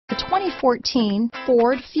2014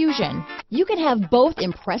 Ford Fusion. You can have both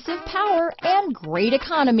impressive power and great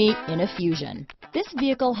economy in a Fusion. This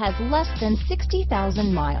vehicle has less than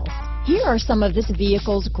 60,000 miles. Here are some of this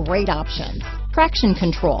vehicle's great options: traction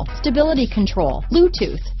control, stability control,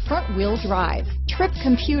 Bluetooth, front wheel drive, trip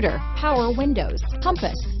computer, power windows,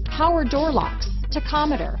 compass, power door locks,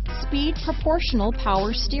 tachometer, speed proportional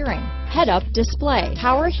power steering, head-up display,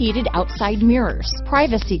 power heated outside mirrors,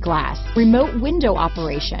 privacy glass, remote window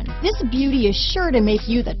operation. This beauty is sure to make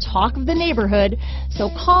you the talk of the neighborhood, so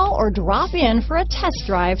call or drop in for a test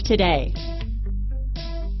drive today.